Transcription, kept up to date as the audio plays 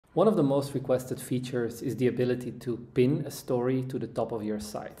One of the most requested features is the ability to pin a story to the top of your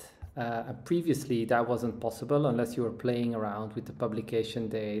site. Previously, that wasn't possible unless you were playing around with the publication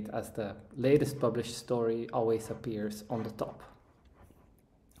date, as the latest published story always appears on the top.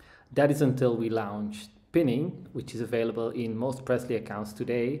 That is until we launched pinning, which is available in most Prezly accounts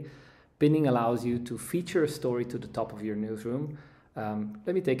today. Pinning allows you to feature a story to the top of your newsroom.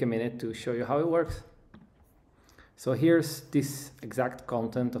 Let me take a minute to show you how it works. So here's this exact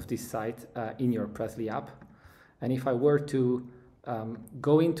content of this site in your Prezly app. And if I were to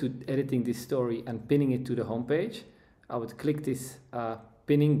go into editing this story and pinning it to the homepage, I would click this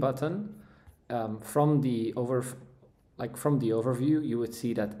pinning button. From the overview, you would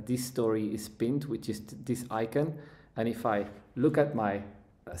see that this story is pinned, which is this icon. And if I look at my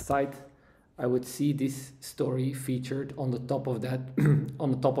site, I would see this story featured on the top of that on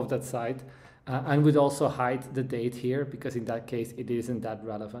the top of that site, and would also hide the date here, because in that case it isn't that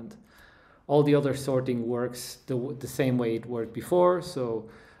relevant. All the other sorting works the same way it worked before, so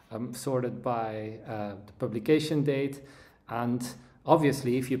sorted by the publication date, and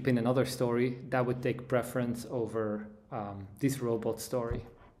obviously if you pin another story, that would take preference over this robot story.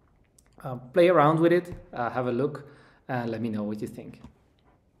 Play around with it, have a look, and let me know what you think.